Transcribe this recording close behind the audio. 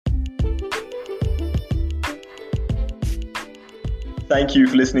Thank you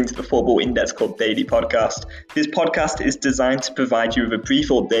for listening to the Football Index Club Daily Podcast. This podcast is designed to provide you with a brief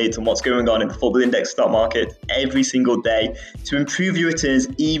update on what's going on in the Football Index stock market every single day. To improve your returns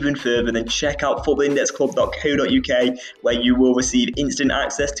even further, then check out footballindexclub.co.uk, where you will receive instant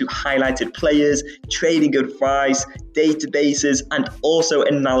access to highlighted players, trading advice, databases, and also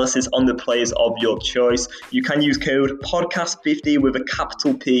analysis on the players of your choice. You can use code PODCAST50 with a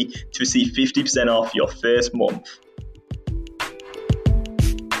capital P to receive 50% off your first month.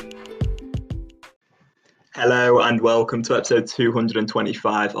 Hello and welcome to episode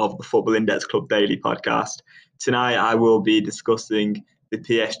 225 of the Football Index Club Daily Podcast. Tonight I will be discussing the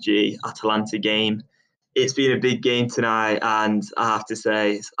PSG Atalanta game. It's been a big game tonight, and I have to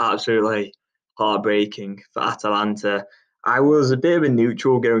say it's absolutely heartbreaking for Atalanta. I was a bit of a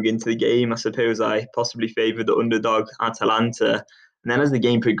neutral going into the game. I suppose I possibly favoured the underdog Atalanta. And then as the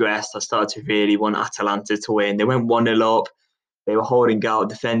game progressed, I started to really want Atalanta to win. They went 1-0 up. They were holding out,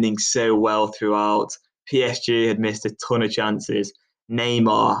 defending so well throughout. PSG had missed a ton of chances.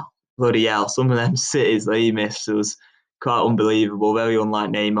 Neymar, bloody hell, some of them sitters that he missed was quite unbelievable, very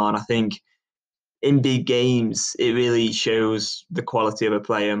unlike Neymar. And I think in big games, it really shows the quality of a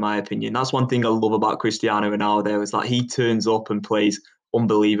player, in my opinion. That's one thing I love about Cristiano Ronaldo, is that he turns up and plays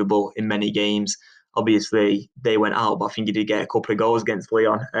unbelievable in many games. Obviously, they went out, but I think he did get a couple of goals against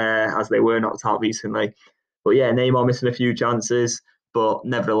Lyon, as they were knocked out recently. But yeah, Neymar missing a few chances. But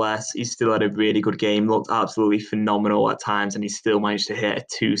nevertheless, he still had a really good game, looked absolutely phenomenal at times, and he still managed to hit a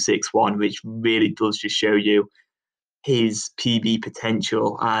 2-6-1, which really does just show you his PB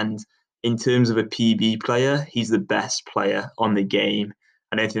potential. And in terms of a PB player, he's the best player on the game.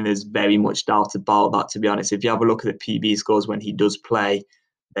 I don't think there's very much doubt about that, to be honest. If you have a look at the PB scores when he does play,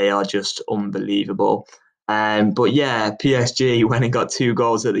 they are just unbelievable. But yeah, PSG went and got 2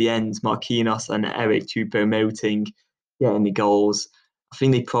 goals at the end, Marquinhos and Eric Choupo-Moting getting the goals. I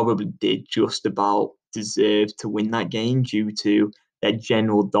think they probably did just about deserve to win that game due to their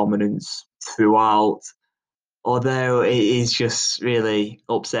general dominance throughout. Although it is just really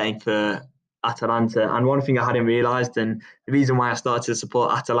upsetting for Atalanta. And one thing I hadn't realised, and the reason why I started to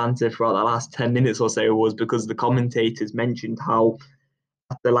support Atalanta throughout the last 10 minutes or so, was because the commentators mentioned how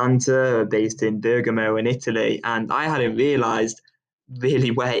Atalanta are based in Bergamo in Italy. And I hadn't realised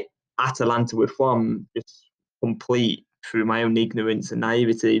really where Atalanta were from, just complete through my own ignorance and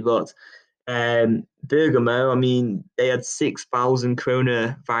naivety. But Bergamo, I mean, they had 6,000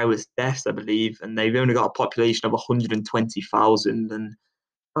 coronavirus deaths, I believe, and they've only got a population of 120,000. And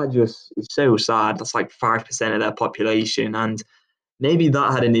that just is so sad. That's like 5% of their population. And maybe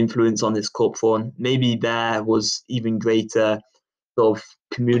that had an influence on this cup run. Maybe there was even greater sort of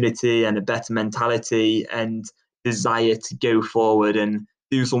community and a better mentality and desire to go forward and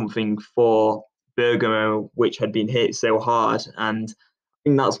do something for Bergamo, which had been hit so hard. And I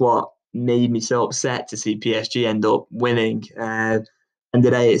think that's what made me so upset to see PSG end up winning. And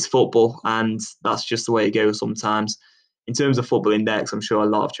today it's football, and that's just the way it goes sometimes. In terms of Football Index, I'm sure a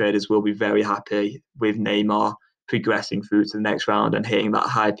lot of traders will be very happy with Neymar progressing through to the next round and hitting that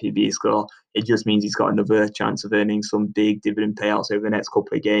high PB score. It just means he's got another chance of earning some big dividend payouts over the next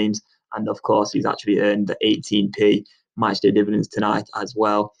couple of games. And of course, he's actually earned the 18p matchday dividends tonight as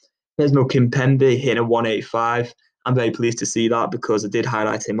well. There's no Kimpembe hitting a 185. I'm very pleased to see that because I did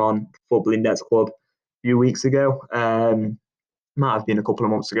highlight him on Football Index Club a few weeks ago. Might have been a couple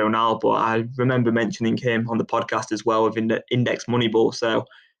of months ago now, but I remember mentioning him on the podcast as well within the Index Moneyball. So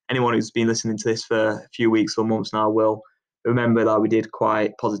anyone who's been listening to this for a few weeks or months now will remember that we did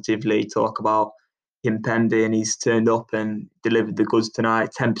quite positively talk about Kimpembe, and he's turned up and delivered the goods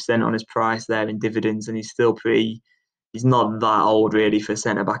tonight. 10% on his price there in dividends, and he's not that old really for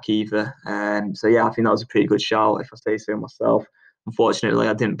centre-back either. So yeah, I think that was a pretty good shout, if I say so myself. Unfortunately,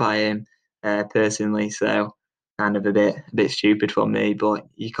 I didn't buy him personally, so kind of a bit stupid from me, but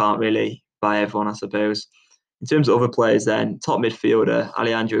you can't really buy everyone, I suppose. In terms of other players then, top midfielder,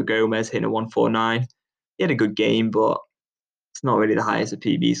 Alejandro Gomez hitting a 149. He had a good game, but it's not really the highest of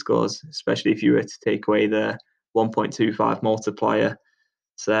PB scores, especially if you were to take away the 1.25 multiplier.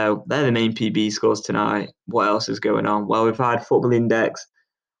 So they're the main PB scores tonight. What else is going on? Well, we've had Football Index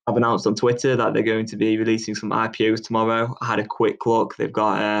have announced on Twitter that they're going to be releasing some IPOs tomorrow. I had a quick look. They've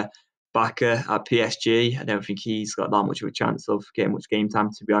got Baka at PSG. I don't think he's got that much of a chance of getting much game time,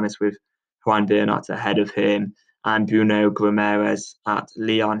 to be honest, with Juan Bernat ahead of him, and Bruno Guimaraes at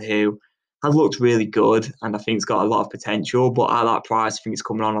Lyon, who has looked really good and I think it's got a lot of potential. But at that price, I think it's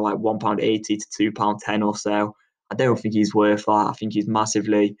coming on at like £1.80 to £2.10 or so. I don't think he's worth that. I think he's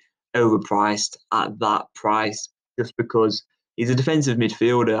massively overpriced at that price just because he's a defensive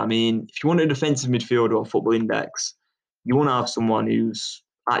midfielder. I mean, if you want a defensive midfielder on Football Index, you want to have someone who's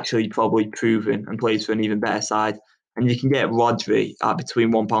actually probably proven and plays for an even better side. And you can get Rodri at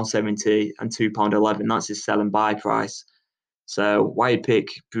between £1.70 and £2.11. That's his sell and buy price. So why you'd pick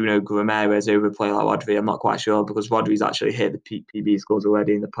Bruno Guimaraes over a player like Rodri, I'm not quite sure, because Rodri's actually hit the peak PB scores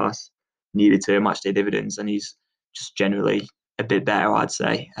already in the past, needed to match day dividends, and he's just generally a bit better, I'd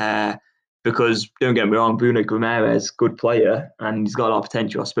say. Because don't get me wrong, Bruno Guimaraes, good player, and he's got a lot of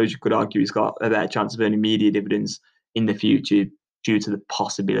potential. I suppose you could argue he's got a better chance of earning media dividends in the future due to the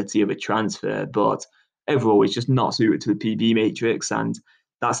possibility of a transfer. But overall, he's just not suited to the PB matrix, and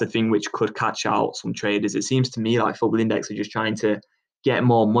that's the thing which could catch out some traders. It seems to me like Football Index are just trying to get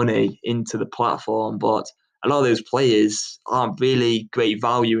more money into the platform, but a lot of those players aren't really great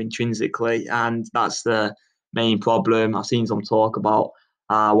value intrinsically, and that's the main problem. I've seen some talk about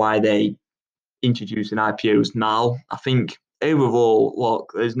why they introducing IPOs now. I think overall,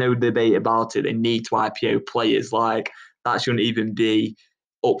 look, there's no debate about it. They need to IPO players. Like, that shouldn't even be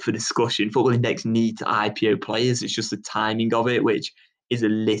up for discussion. Football Index need to IPO players. It's just the timing of it, which is a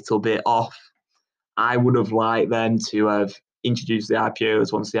little bit off. I would have liked them to have introduced the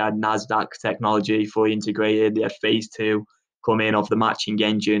IPOs once they had NASDAQ technology fully integrated. They had phase two come in of the matching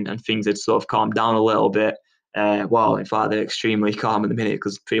engine, and things had sort of calmed down a little bit. Well, in fact, they're extremely calm at the minute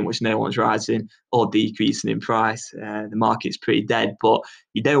because pretty much no one's rising or decreasing in price. The market's pretty dead, but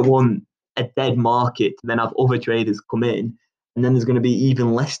you don't want a dead market to then have other traders come in, and then there's going to be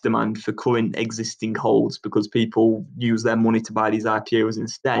even less demand for current existing holds because people use their money to buy these IPOs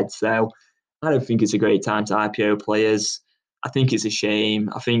instead. So I don't think it's a great time to IPO players. I think it's a shame.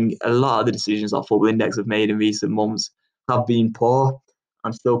 I think a lot of the decisions that Football Index have made in recent months have been poor.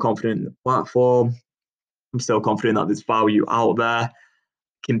 I'm still confident in the platform. I'm still confident that there's value out there.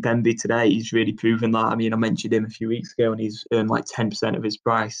 Kimpembe today, he's really proven that. I mean, I mentioned him a few weeks ago, and he's earned like 10% of his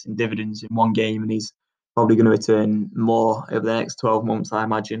price in dividends in one game, and he's probably going to return more over the next 12 months, I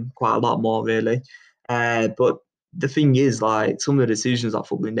imagine, quite a lot more, really. But the thing is, like, some of the decisions that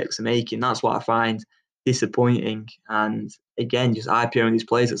Football Index are making, that's what I find disappointing. And again, just IPOing these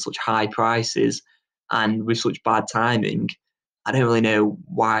players at such high prices and with such bad timing, I don't really know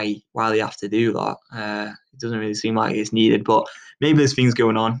why they have to do that. It doesn't really seem like it's needed, but maybe there's things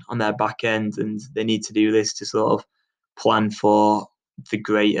going on their back end, and they need to do this to sort of plan for the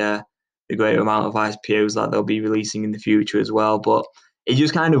greater amount of IPOs that they'll be releasing in the future as well. But it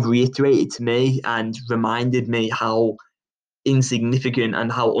just kind of reiterated to me and reminded me how insignificant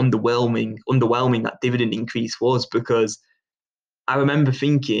and how underwhelming that dividend increase was, because I remember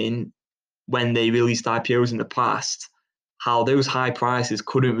thinking when they released IPOs in the past, how those high prices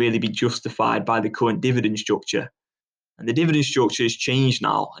couldn't really be justified by the current dividend structure. And the dividend structure has changed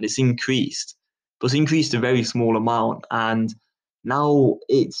now and it's increased, but it's increased a very small amount. And now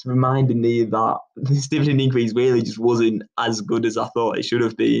it's reminding me that this dividend increase really just wasn't as good as I thought it should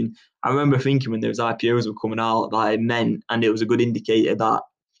have been. I remember thinking when those IPOs were coming out that it meant, and it was a good indicator that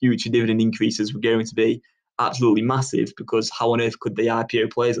future dividend increases were going to be absolutely massive, because how on earth could they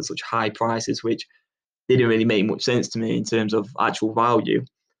IPO players at such high prices, which didn't really make much sense to me in terms of actual value.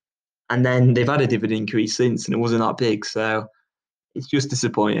 And then they've had a dividend increase since, and it wasn't that big. So it's just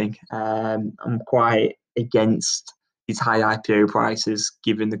disappointing. I'm quite against these high IPO prices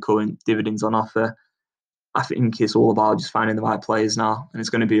given the current dividends on offer. I think it's all about just finding the right players now, and it's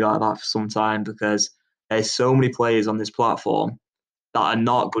going to be like that for some time, because there's so many players on this platform that are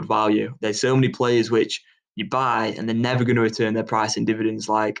not good value. There's so many players which you buy and they're never going to return their price in dividends.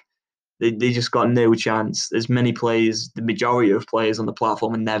 Like, they just got no chance. There's many players, the majority of players on the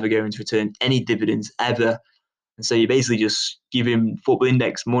platform are never going to return any dividends ever. And so you're basically just giving Football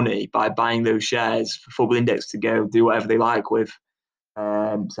Index money by buying those shares for Football Index to go do whatever they like with.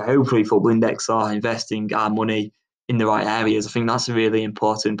 So hopefully Football Index are investing our money in the right areas. I think that's a really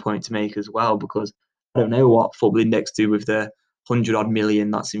important point to make as well, because I don't know what Football Index do with the 100 odd million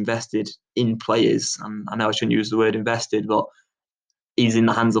that's invested in players. And I know I shouldn't use the word invested, but is in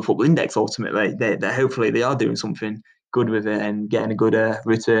the hands of Football Index ultimately. They hopefully they are doing something good with it and getting a good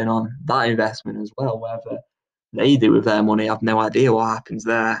return on that investment as well. Whatever they do with their money, I've no idea what happens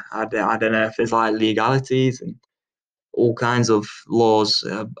there. I don't know if there's like legalities and all kinds of laws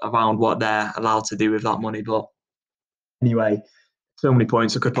around what they're allowed to do with that money. But anyway, so many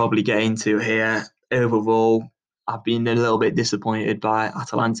points I could probably get into here. Overall, I've been a little bit disappointed by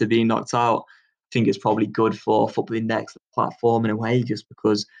Atalanta being knocked out. I think it's probably good for Football Index platform in a way, just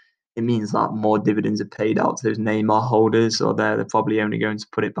because it means that more dividends are paid out to those Neymar holders, or they're probably only going to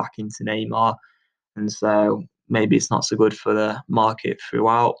put it back into Neymar. And so maybe it's not so good for the market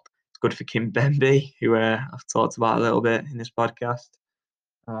throughout. It's good for Kimpembe, who I've talked about a little bit in this podcast.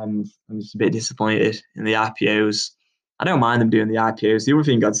 I'm just a bit disappointed in the IPOs. I don't mind them doing the IPOs. The other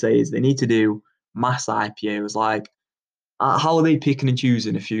thing I'd say is they need to do mass IPOs. Like, how are they picking and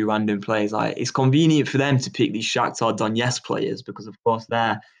choosing a few random players? Like, it's convenient for them to pick these Shakhtar Donetsk players because, of course,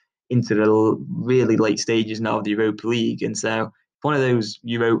 they're into the really late stages now of the Europa League, and so if one of those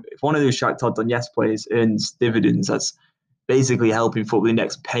Shakhtar Donetsk players earns dividends, that's basically helping Football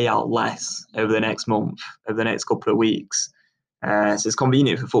Index pay out less over the next month, over the next couple of weeks. So it's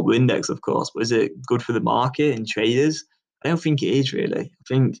convenient for Football Index, of course, but is it good for the market and traders? I don't think it is really. I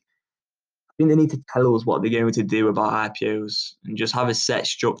think they need to tell us what they're going to do about IPOs and just have a set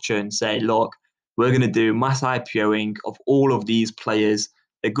structure and say, look, we're going to do mass IPOing of all of these players.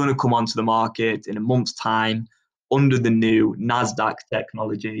 They're going to come onto the market in a month's time under the new NASDAQ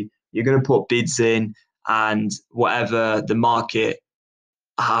technology. You're going to put bids in, and whatever the market,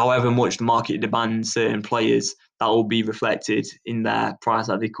 however much the market demands certain players, that will be reflected in their price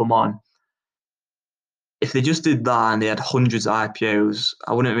that they come on. If they just did that and they had hundreds of IPOs,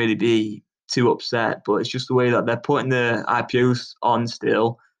 I wouldn't really be too upset. But it's just the way that they're putting the IPOs on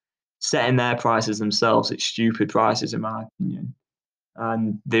still, setting their prices themselves at stupid prices, in my opinion,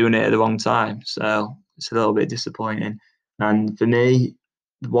 and doing it at the wrong time. So it's a little bit disappointing. And for me,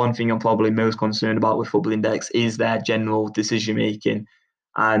 the one thing I'm probably most concerned about with Football Index is their general decision making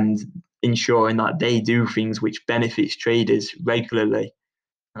and ensuring that they do things which benefits traders regularly.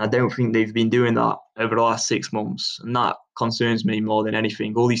 And I don't think they've been doing that over the last 6 months. And that concerns me more than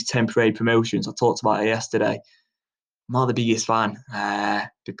anything. All these temporary promotions, I talked about it yesterday. I'm not the biggest fan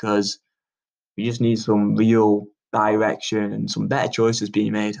because we just need some real direction and some better choices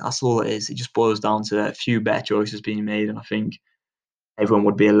being made. That's all it is. It just boils down to a few better choices being made. And I think everyone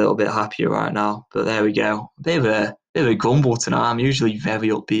would be a little bit happier right now. But there we go. A bit of a grumble tonight. I'm usually very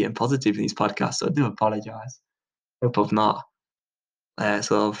upbeat and positive in these podcasts, so I do apologise. Hope I've not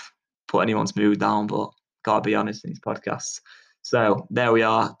sort of put anyone's mood down, but gotta be honest in these podcasts. So there we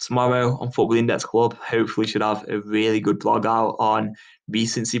are. Tomorrow on Football Index Club, hopefully should have a really good blog out on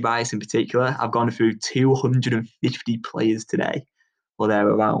recency bias in particular. I've gone through 250 players today, or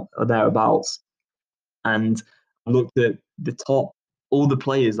thereabouts, and I looked at the top, all the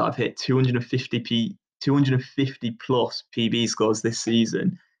players that have hit 250 plus PB scores this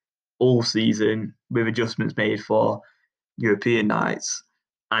season, all season, with adjustments made for European nights.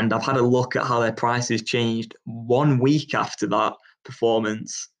 And I've had a look at how their prices changed 1 week after that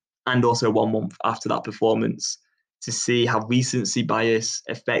performance and also 1 month after that performance to see how recency bias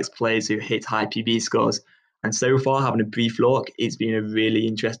affects players who hit high PB scores. And so far, having a brief look, it's been a really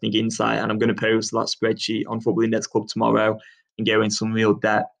interesting insight. And I'm going to post that spreadsheet on Football Index Club tomorrow and go into some real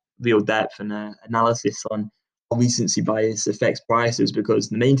depth and analysis on how recency bias affects prices. Because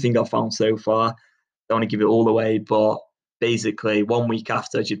the main thing I've found so far, don't want to give it all away, but basically 1 week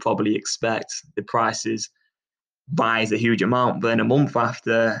after, as you'd probably expect, the prices rise a huge amount. But then a month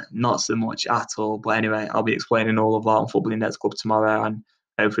after, not so much at all. But anyway, I'll be explaining all of that on Football Index Club tomorrow, and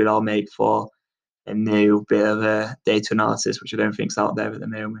hopefully that'll make for a new bit of a data analysis, which I don't think's out there at the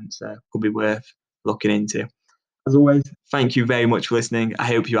moment. So could be worth looking into. As always, thank you very much for listening. I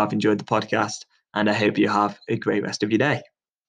hope you have enjoyed the podcast, and I hope you have a great rest of your day.